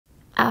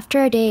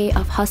After a day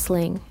of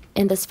hustling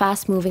in this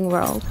fast-moving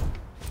world,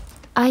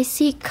 I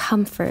seek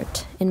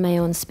comfort in my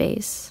own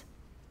space.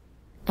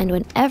 And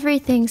when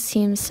everything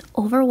seems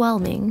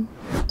overwhelming,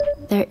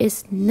 there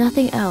is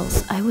nothing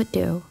else I would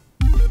do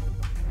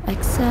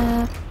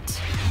except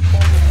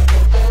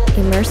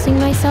immersing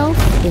myself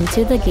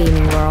into the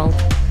gaming world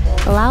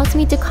allows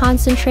me to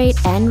concentrate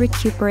and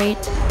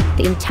recuperate.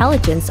 The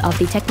intelligence of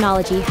the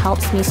technology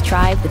helps me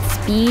strive with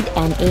speed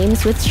and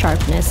aims with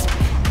sharpness,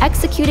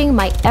 executing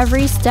my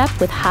every step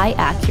with high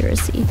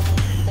accuracy.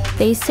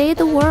 They say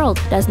the world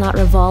does not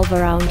revolve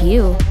around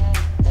you.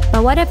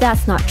 But what if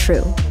that's not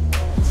true?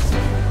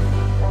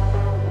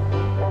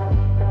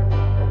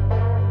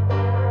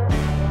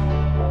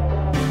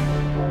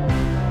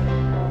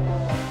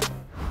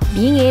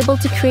 Being able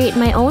to create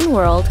my own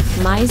world,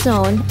 my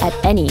zone, at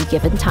any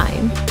given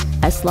time,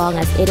 as long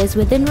as it is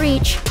within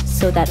reach,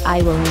 so that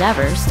I will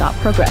never stop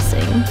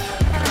progressing.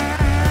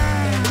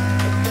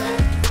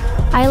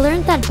 I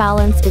learned that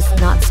balance is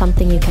not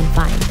something you can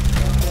find.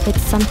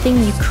 It's something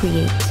you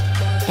create.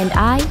 And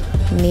I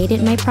made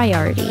it my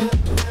priority.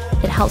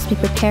 It helps me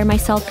prepare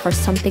myself for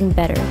something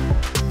better,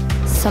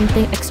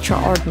 something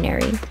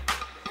extraordinary.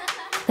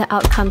 The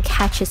outcome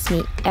catches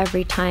me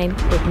every time.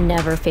 It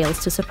never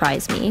fails to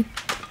surprise me.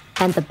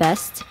 And the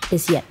best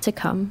is yet to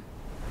come.